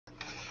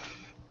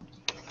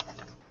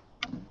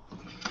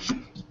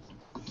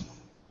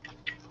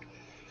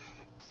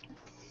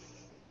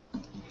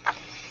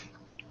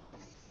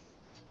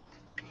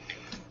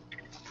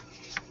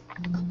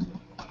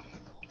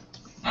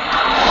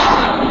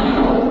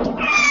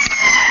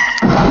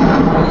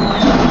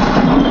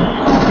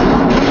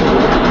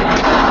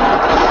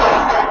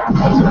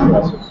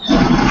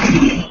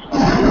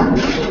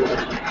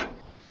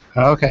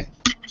Okay.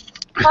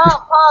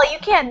 Paul, you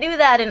can't do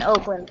that in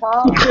Oakland,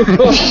 Paul.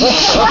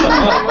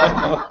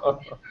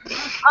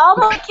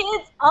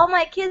 all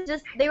my kids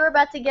just, they were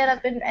about to get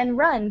up and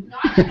run.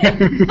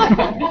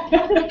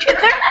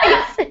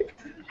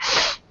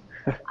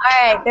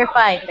 Alright, they're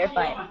fine. They're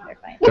fine.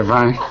 They're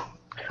fine.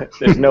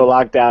 There's no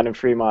lockdown in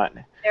Fremont.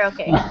 They're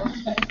okay.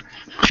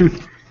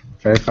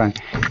 Very fine.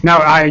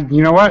 Now,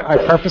 you know what? I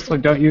purposely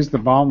don't use the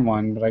bomb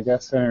one, but I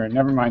guess anyway,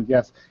 never mind.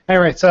 Yes.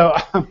 Anyway, so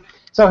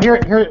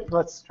here,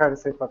 let's try to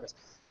stay focused.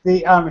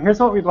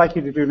 Here's what we'd like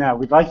you to do now.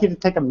 We'd like you to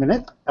take a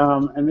minute,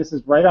 and this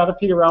is right out of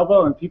Peter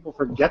Elbow, and people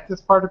forget this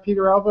part of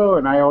Peter Elbow,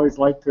 and I always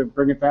like to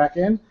bring it back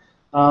in.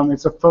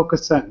 It's a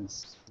focus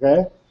sentence.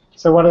 Okay.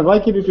 So what I'd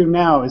like you to do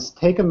now is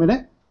take a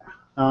minute,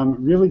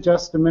 really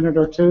just a minute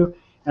or two,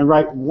 and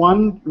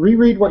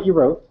reread what you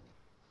wrote.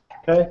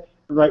 Okay.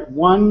 Write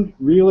one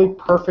really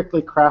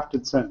perfectly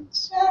crafted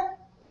sentence.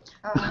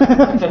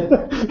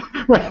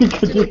 Right,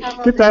 could you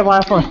get that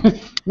last one?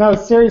 No,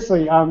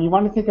 seriously, you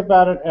want to think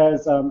about it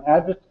as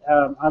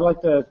I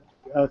like to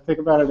think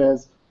about it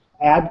as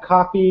ad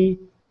copy.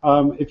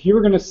 If you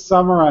were going to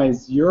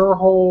summarize your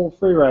whole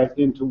free write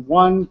into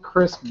one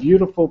crisp,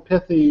 beautiful,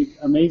 pithy,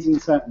 amazing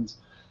sentence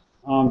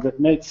that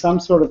makes some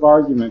sort of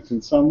argument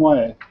in some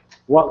way,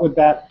 what would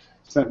that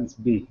sentence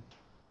be?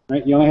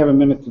 Right? You only have a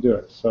minute to do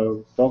it,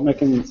 so don't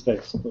make any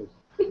mistakes, please.